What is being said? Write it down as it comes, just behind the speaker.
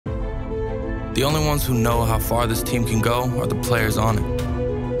The only ones who know how far this team can go are the players on it.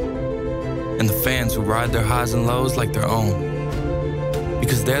 And the fans who ride their highs and lows like their own.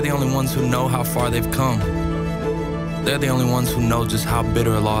 Because they're the only ones who know how far they've come. They're the only ones who know just how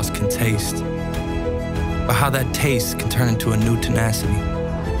bitter a loss can taste. But how that taste can turn into a new tenacity.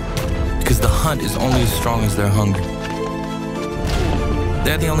 Because the hunt is only as strong as their hunger.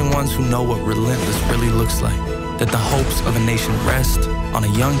 They're the only ones who know what relentless really looks like. That the hopes of a nation rest on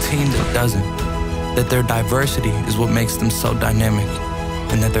a young team that doesn't. That their diversity is what makes them so dynamic.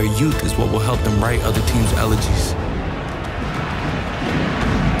 And that their youth is what will help them write other teams' elegies.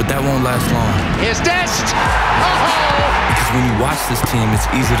 But that won't last long. Here's Dest! Oh! Because when you watch this team, it's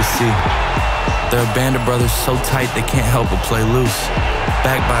easy to see. They're a band of brothers so tight they can't help but play loose.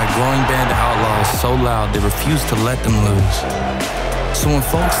 Backed by a growing band of outlaws so loud they refuse to let them lose. So when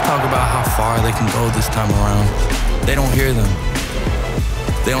folks talk about how far they can go this time around, they don't hear them.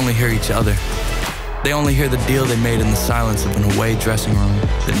 They only hear each other. They only hear the deal they made in the silence of an away dressing room,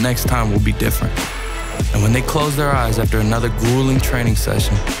 that next time will be different. And when they close their eyes after another grueling training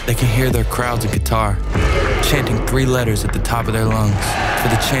session, they can hear their crowds in Qatar, chanting 3 letters at the top of their lungs for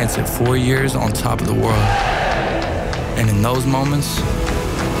the chance at 4 years on top of the world. And in those moments,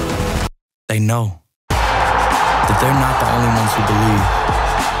 they know that they're not the only ones who believe.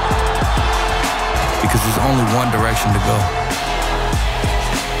 Because there's only one direction to go.